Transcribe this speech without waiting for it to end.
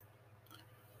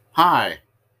Hi,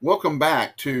 welcome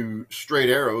back to Straight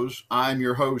Arrows. I'm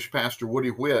your host, Pastor Woody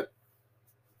Whitt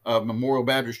of Memorial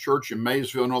Baptist Church in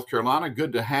Maysville, North Carolina.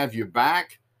 Good to have you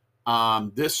back.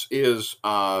 This is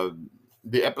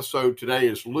the episode today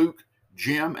is Luke,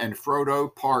 Jim, and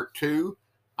Frodo, Part 2.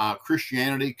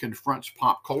 Christianity confronts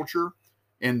pop culture.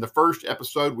 In the first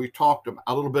episode, we talked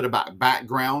a little bit about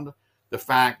background, the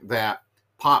fact that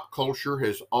pop culture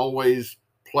has always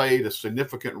played a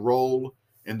significant role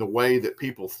in the way that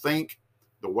people think,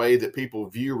 the way that people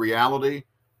view reality.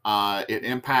 It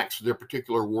impacts their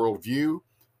particular worldview.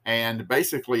 And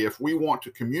basically, if we want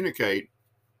to communicate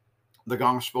the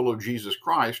gospel of Jesus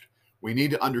Christ, we need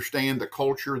to understand the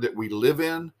culture that we live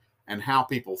in and how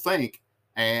people think.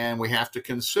 And we have to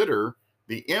consider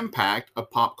the impact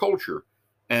of pop culture.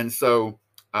 And so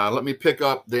let me pick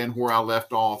up then where I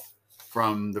left off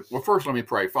well, first, let me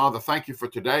pray. Father, thank you for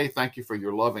today. Thank you for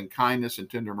your loving kindness and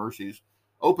tender mercies.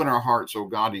 Open our hearts, oh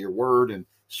God, to your word and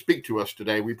speak to us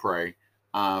today, we pray.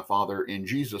 Father, in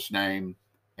Jesus' name,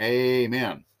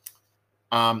 amen.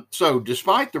 So,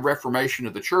 despite the reformation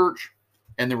of the church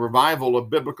and the revival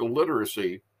of biblical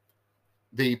literacy,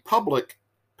 the public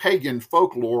pagan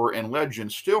folklore and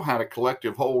legends still had a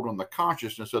collective hold on the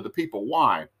consciousness of the people.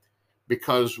 Why?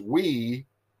 Because we,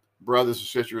 brothers and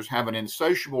sisters, have an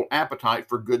insatiable appetite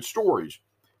for good stories.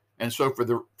 And so,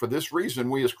 for this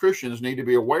reason, we as Christians need to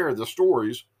be aware of the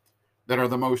stories that are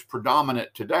the most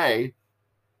predominant today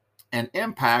and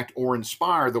impact or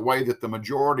inspire the way that the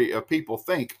majority of people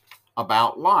think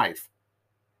about life.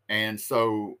 And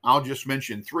so I'll just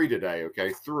mention three today,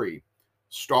 okay? Three: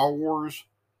 Star Wars,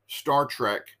 Star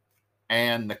Trek,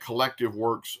 and the collective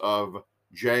works of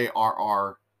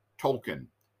J.R.R. Tolkien.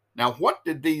 Now, what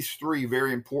did these three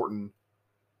very important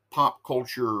pop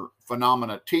culture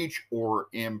phenomena teach or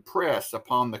impress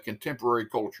upon the contemporary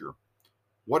culture?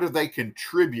 What have they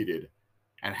contributed,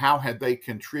 and how have they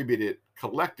contributed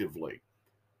collectively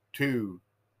to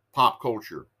pop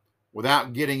culture?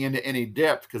 Without getting into any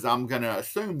depth, because I'm going to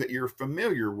assume that you're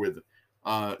familiar with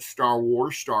Star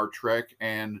Wars, Star Trek,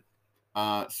 and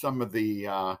some of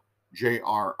the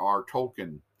J.R.R.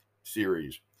 Tolkien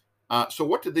series. So,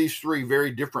 what did these three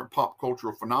very different pop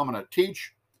cultural phenomena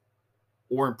teach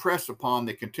or impress upon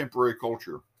the contemporary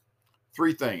culture?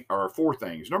 Three things, or four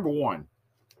things. Number one,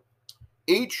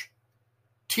 each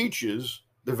teaches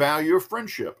the value of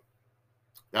friendship.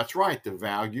 That's right, the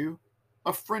value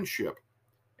of friendship.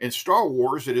 In Star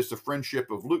Wars, it is the friendship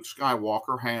of Luke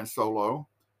Skywalker, Han Solo,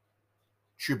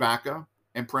 Chewbacca,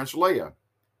 and Prince Leia.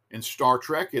 In Star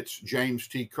Trek, it's James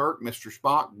T. Kirk, Mr.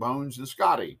 Spock, Bones, and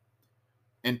Scotty.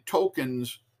 In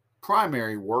Tolkien's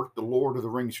primary work, the Lord of the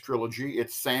Rings trilogy,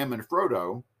 it's Sam and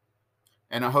Frodo,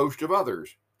 and a host of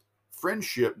others.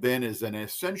 Friendship, then, is an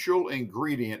essential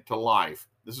ingredient to life.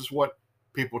 This is what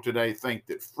people today think,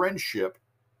 that friendship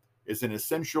is an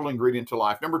essential ingredient to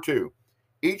life. Number two,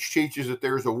 each teaches that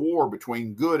there's a war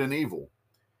between good and evil.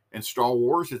 In Star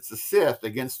Wars, it's the Sith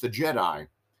against the Jedi.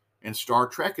 In Star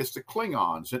Trek, it's the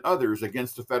Klingons and others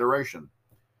against the Federation.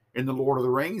 In The Lord of the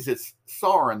Rings, it's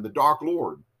Sauron, the Dark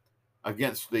Lord,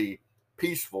 against the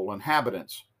peaceful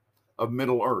inhabitants of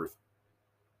Middle Earth.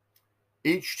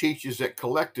 Each teaches that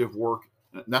collective work,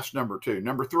 that's number two.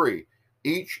 Number three,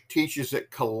 each teaches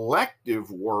that collective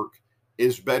work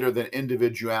is better than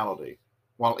individuality.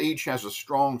 While each has a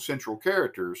strong central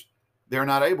characters, they're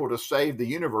not able to save the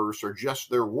universe or just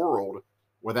their world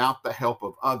without the help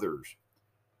of others.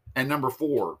 And number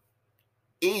four,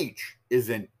 each is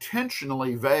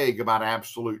intentionally vague about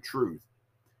absolute truth.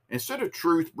 Instead of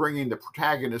truth bringing the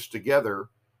protagonists together,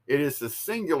 it is the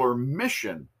singular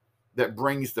mission that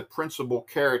brings the principal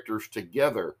characters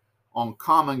together on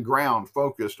common ground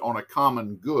focused on a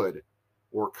common good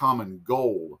or common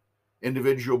goal.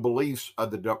 Individual beliefs of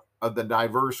the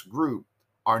diverse group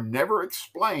are never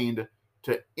explained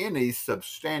to any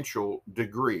substantial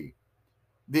degree.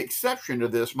 The exception to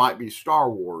this might be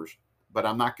Star Wars, but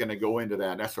I'm not going to go into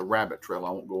that. That's a rabbit trail. I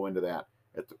won't go into that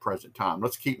at the present time.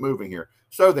 Let's keep moving here.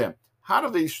 So then, how do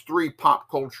these three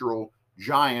pop cultural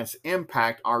giants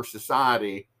impact our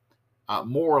society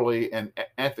morally and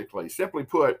ethically? Simply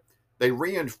put, they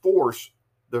reinforce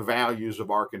the values of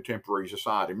our contemporary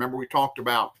society. Remember, we talked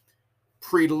about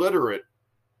pre-literate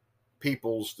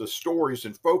peoples, the stories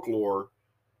and folklore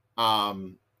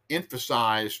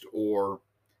emphasized or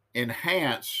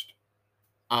enhanced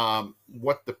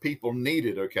what the people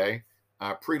needed. Okay,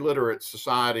 pre-literate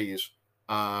societies,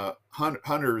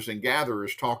 hunters and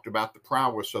gatherers talked about the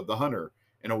prowess of the hunter.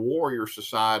 In a warrior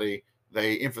society,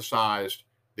 they emphasized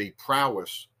the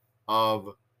prowess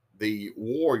of the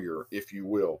warrior, if you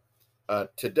will.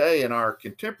 Today, in our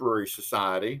contemporary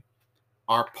society,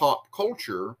 our pop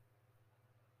culture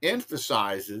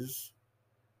inculcates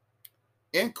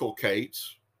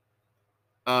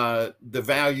the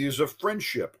values of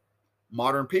friendship.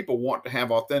 Modern people want to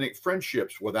have authentic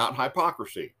friendships without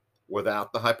hypocrisy,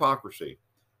 without the hypocrisy.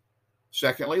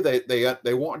 Secondly,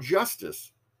 they want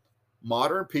justice.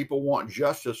 Modern people want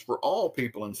justice for all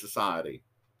people in society.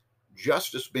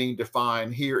 Justice being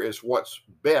defined here as what's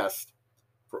best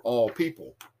for all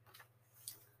people.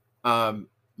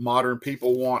 Modern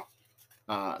people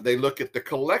they look at the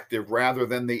collective rather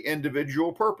than the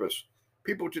individual purpose.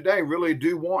 People today really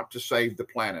do want to save the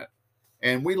planet.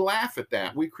 And we laugh at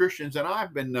that. We Christians, and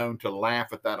I've been known to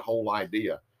laugh at that whole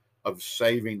idea of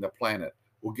saving the planet.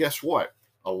 Well, guess what?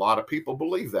 A lot of people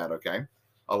believe that, okay?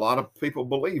 A lot of people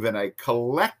believe in a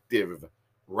collective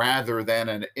rather than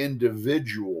an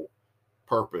individual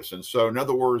purpose. And so, in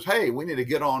other words, hey, we need to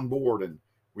get on board and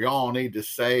we all need to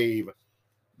save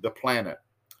the planet.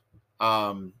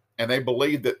 And they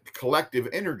believe that collective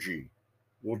energy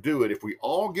will do it. If we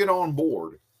all get on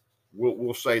board,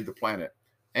 we'll save the planet.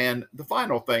 And the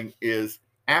final thing is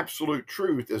absolute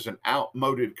truth is an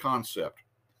outmoded concept.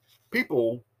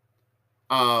 People,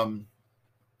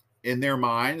 in their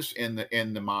minds, in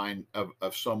the mind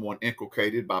of someone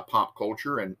inculcated by pop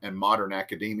culture and modern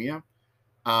academia,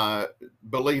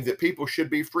 believe that people should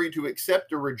be free to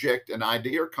accept or reject an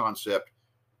idea or concept.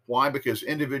 Why? Because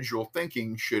individual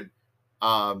thinking should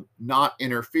not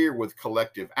interfere with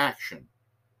collective action.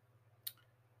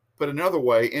 But another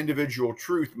way, individual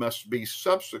truth must be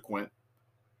subsequent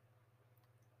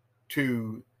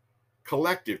to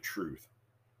collective truth,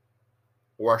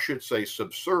 or I should say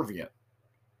subservient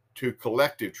to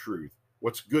collective truth,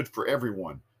 what's good for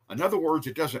everyone. In other words,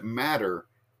 it doesn't matter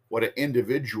what an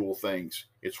individual thinks,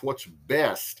 it's what's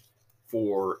best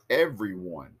for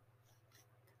everyone.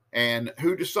 And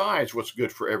who decides what's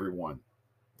good for everyone?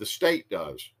 The state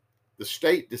does. The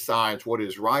state decides what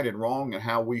is right and wrong and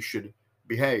how we should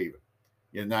behave.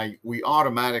 And now we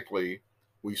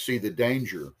see the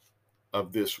danger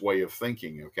of this way of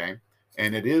thinking, okay?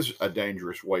 And it is a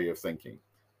dangerous way of thinking,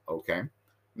 okay?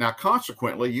 Now,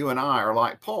 consequently, you and I are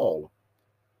like Paul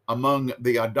among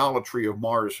the idolatry of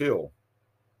Mars Hill.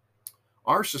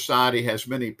 Our society has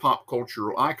many pop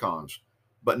cultural icons,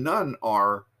 but none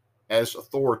are as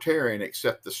authoritarian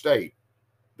except the state.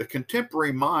 The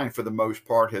contemporary mind, for the most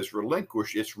part, has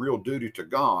relinquished its real duty to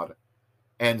God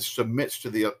and submits to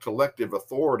the collective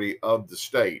authority of the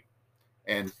state.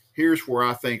 And here's where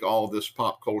I think all this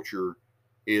pop culture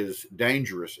is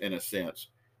dangerous in a sense,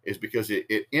 is because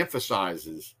it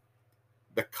emphasizes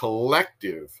the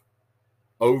collective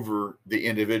over the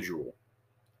individual.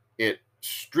 It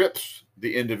strips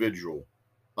the individual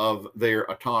of their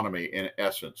autonomy in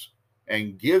essence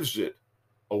and gives it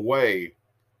away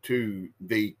to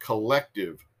the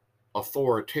collective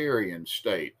authoritarian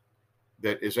state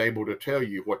that is able to tell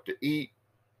you what to eat,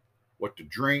 what to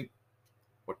drink,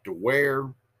 what to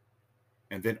wear,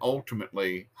 and then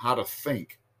ultimately how to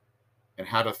think and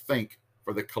how to think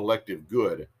for the collective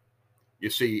good. You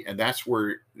see, and that's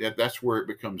where it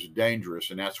becomes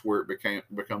dangerous, and that's where it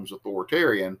becomes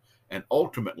authoritarian and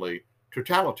ultimately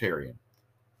totalitarian,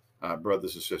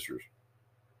 brothers and sisters.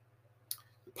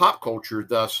 Pop culture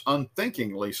thus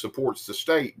unthinkingly supports the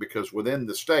state because within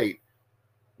the state,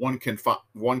 one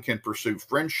can pursue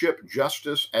friendship,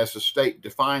 justice as the state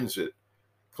defines it.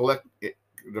 It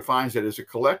defines it as a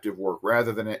collective work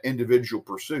rather than an individual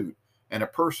pursuit, and a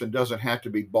person doesn't have to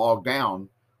be bogged down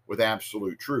with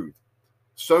absolute truth.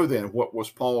 So then, what was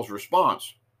Paul's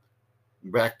response?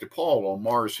 Back to Paul on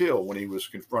Mars Hill when he was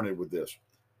confronted with this.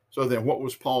 So then, what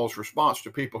was Paul's response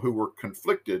to people who were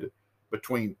conflicted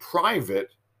between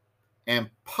private and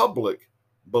public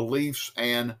beliefs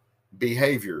and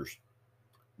behaviors?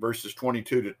 Verses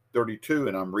 22 to 32,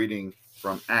 and I'm reading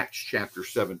from Acts chapter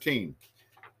 17.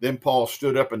 Then Paul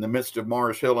stood up in the midst of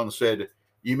Mars Hill and said,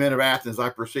 "Ye men of Athens, I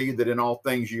perceive that in all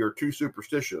things ye are too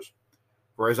superstitious.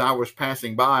 For as I was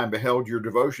passing by and beheld your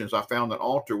devotions, I found an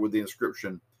altar with the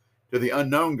inscription, To the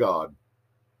unknown God,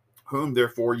 whom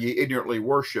therefore ye ignorantly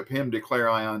worship, him declare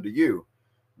I unto you.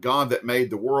 God that made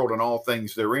the world and all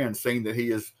things therein, seeing that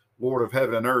he is Lord of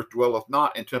heaven and earth, dwelleth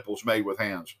not in temples made with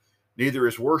hands, neither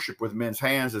is worship with men's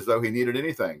hands as though he needed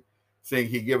anything, seeing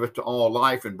he giveth to all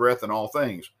life and breath and all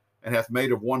things, and hath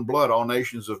made of one blood all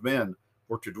nations of men,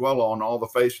 for to dwell on all the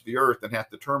face of the earth, and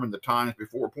hath determined the times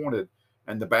before appointed,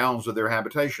 and the bounds of their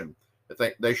habitation,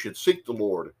 that they should seek the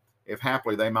Lord, if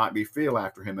haply they might be feel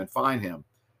after him and find him,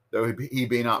 though he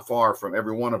be not far from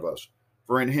every one of us.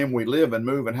 For in him we live and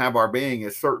move and have our being,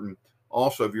 as certain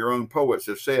also of your own poets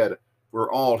have said,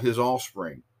 we're all his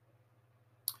offspring.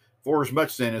 For as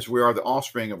much then as we are the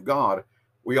offspring of God,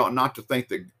 We ought not to think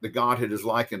that the Godhead is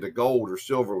likened to gold or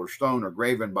silver or stone or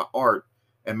graven by art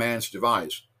and man's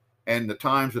device. And the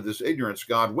times of this ignorance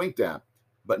God winked at.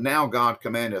 But now God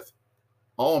commandeth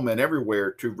all men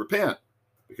everywhere to repent,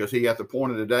 because he hath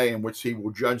appointed a day in which he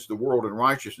will judge the world in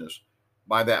righteousness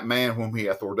by that man whom he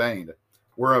hath ordained,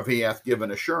 whereof he hath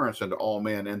given assurance unto all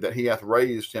men, and that he hath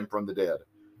raised him from the dead.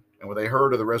 And when they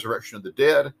heard of the resurrection of the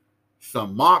dead,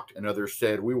 some mocked, and others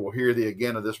said, we will hear thee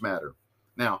again of this matter.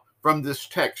 Now, from this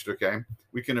text, okay,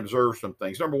 we can observe some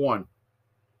things. Number one,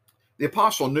 the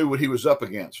apostle knew what he was up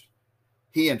against.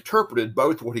 He interpreted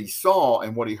both what he saw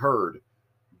and what he heard.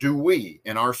 Do we,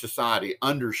 in our society,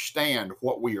 understand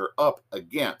what we are up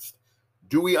against?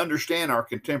 Do we understand our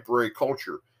contemporary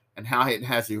culture and how it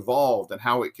has evolved and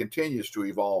how it continues to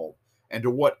evolve, and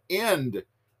to what end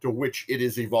to which it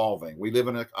is evolving? We live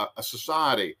in a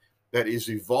society that is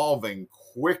evolving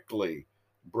quickly,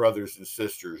 brothers and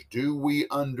sisters. Do we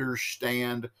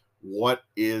understand what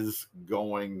is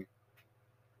going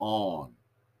on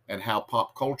and how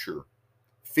pop culture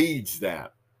feeds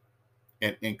that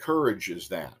and encourages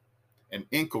that and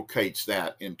inculcates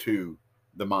that into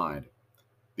the mind?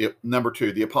 Number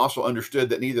two, the apostle understood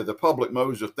that neither the public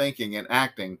modes of thinking and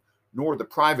acting nor the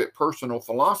private personal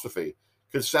philosophy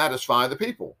could satisfy the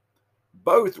people.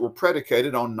 Both were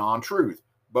predicated on non-truth.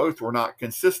 Both were not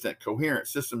consistent, coherent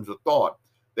systems of thought.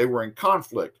 They were in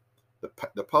conflict.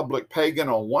 The public pagan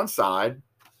on one side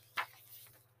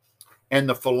and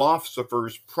the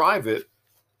philosopher's private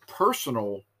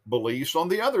personal beliefs on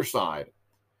the other side.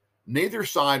 Neither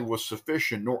side was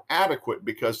sufficient nor adequate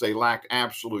because they lacked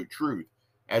absolute truth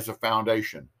as a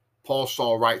foundation. Paul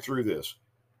saw right through this.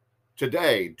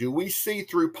 Today, do we see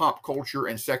through pop culture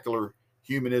and secular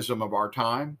humanism of our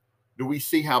time? Do we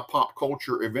see how pop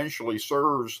culture eventually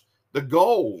serves the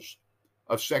goals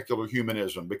of secular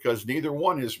humanism? Because neither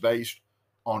one is based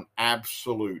on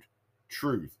absolute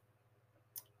truth.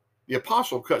 The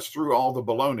apostle cuts through all the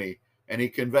baloney and he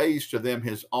conveys to them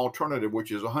his alternative,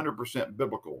 which is 100%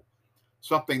 biblical,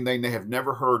 something they have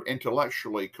never heard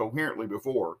intellectually, coherently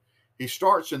before. He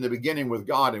starts in the beginning with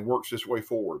God and works his way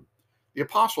forward. The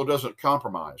apostle doesn't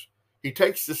compromise. He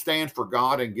takes the stand for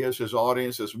God and gives his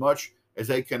audience as much as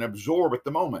they can absorb at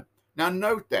the moment. Now,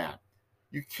 note that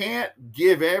you can't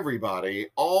give everybody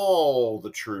all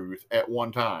the truth at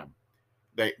one time.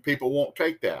 People won't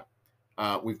take that.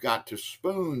 We've got to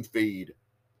spoon feed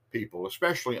people,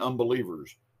 especially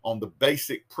unbelievers, on the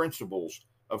basic principles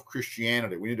of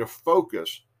Christianity. We need to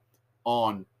focus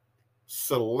on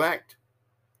select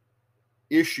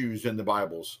issues in the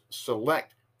Bibles,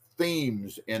 select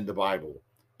themes in the Bible,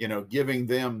 giving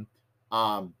them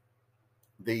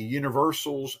the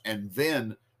universals and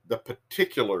then the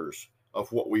particulars of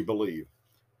what we believe.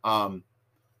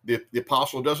 The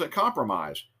apostle doesn't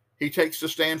compromise. He takes the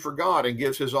stand for God and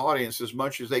gives his audience as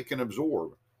much as they can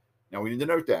absorb. Now, we need to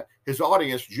note that his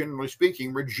audience, generally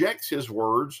speaking, rejects his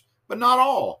words, but not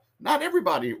all. Not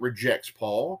everybody rejects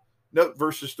Paul. Note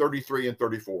verses 33 and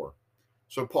 34.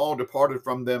 So Paul departed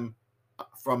from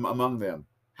among them.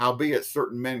 Howbeit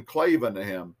certain men clave unto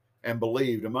him and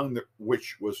believed, among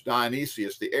which was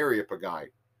Dionysius the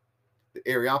Areopagite,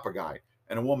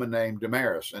 and a woman named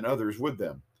Damaris, and others with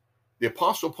them. The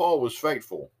apostle Paul was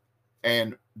faithful.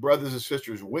 And brothers and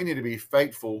sisters, we need to be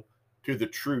faithful to the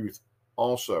truth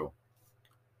also.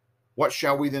 What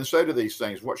shall we then say to these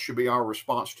things? What should be our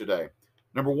response today?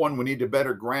 Number one, we need to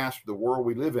better grasp the world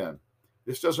we live in.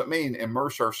 This doesn't mean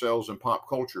immerse ourselves in pop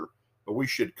culture, but we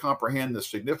should comprehend the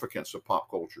significance of pop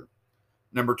culture.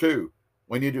 Number two,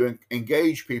 we need to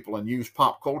engage people and use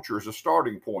pop culture as a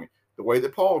starting point, the way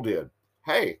that Paul did.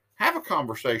 Hey, have a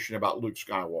conversation about Luke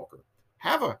Skywalker.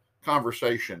 Have a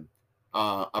conversation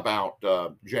about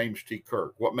James T.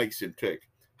 Kirk. What makes him tick?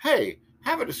 Hey,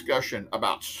 have a discussion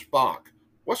about Spock.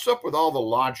 What's up with all the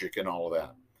logic and all of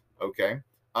that? Okay.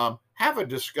 Have a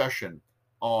discussion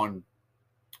on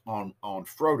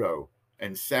Frodo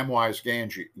and Samwise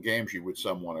Gamgee with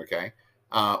someone. Okay.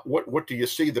 What do you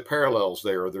see the parallels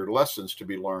there? Are there lessons to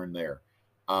be learned there?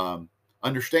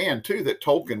 Understand too that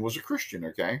Tolkien was a Christian.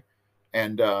 Okay,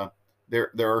 and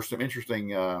there are some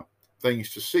interesting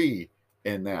things to see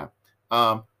in that.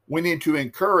 We need to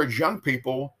encourage young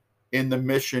people in the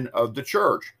mission of the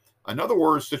church. In other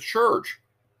words, the church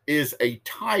is a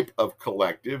type of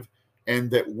collective,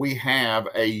 and that we have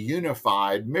a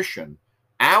unified mission.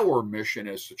 Our mission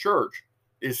as the church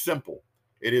is simple.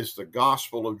 It is the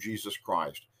gospel of Jesus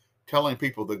Christ, telling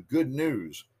people the good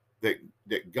news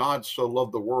that God so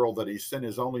loved the world that he sent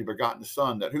his only begotten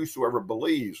Son, that whosoever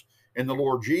believes in the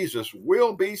Lord Jesus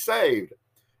will be saved.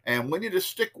 And we need to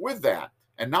stick with that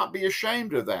and not be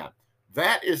ashamed of that.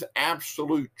 That is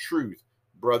absolute truth.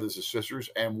 brothers and sisters,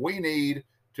 and we need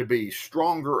to be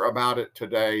stronger about it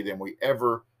today than we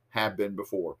ever have been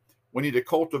before. We need to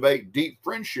cultivate deep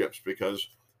friendships because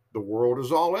the world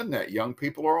is all in that. Young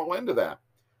people are all into that.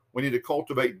 We need to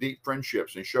cultivate deep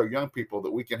friendships and show young people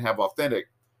that we can have authentic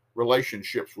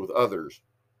relationships with others.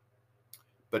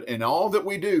 But in all that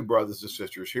we do, brothers and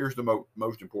sisters, here's the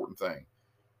most important thing.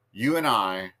 You and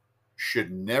I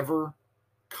should never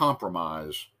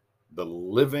compromise the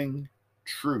living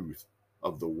truth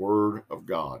of the Word of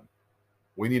God.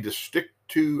 We need to stick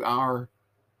to our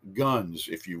guns,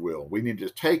 if you will. We need to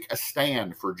take a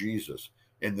stand for Jesus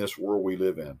in this world we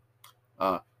live in.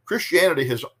 Christianity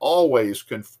has always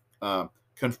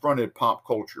confronted pop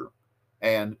culture,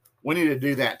 and we need to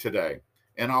do that today.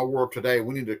 In our world today,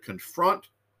 we need to confront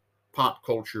pop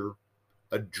culture,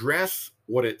 address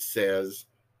what it says,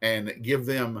 and give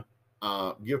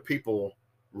people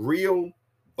real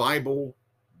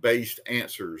Bible-based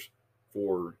answers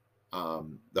for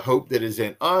the hope that is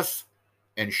in us,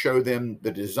 and show them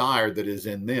the desire that is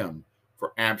in them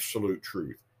for absolute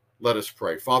truth. Let us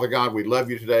pray. Father God, we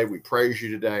love you today. We praise you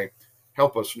today.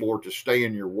 Help us, Lord, to stay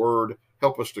in your word.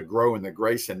 Help us to grow in the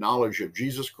grace and knowledge of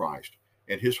Jesus Christ.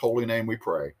 In his holy name we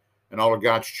pray. And all of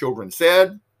God's children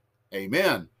said,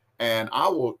 amen. And I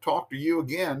will talk to you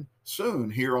again soon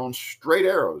here on Straight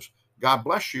Arrows. God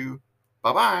bless you.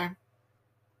 Bye-bye.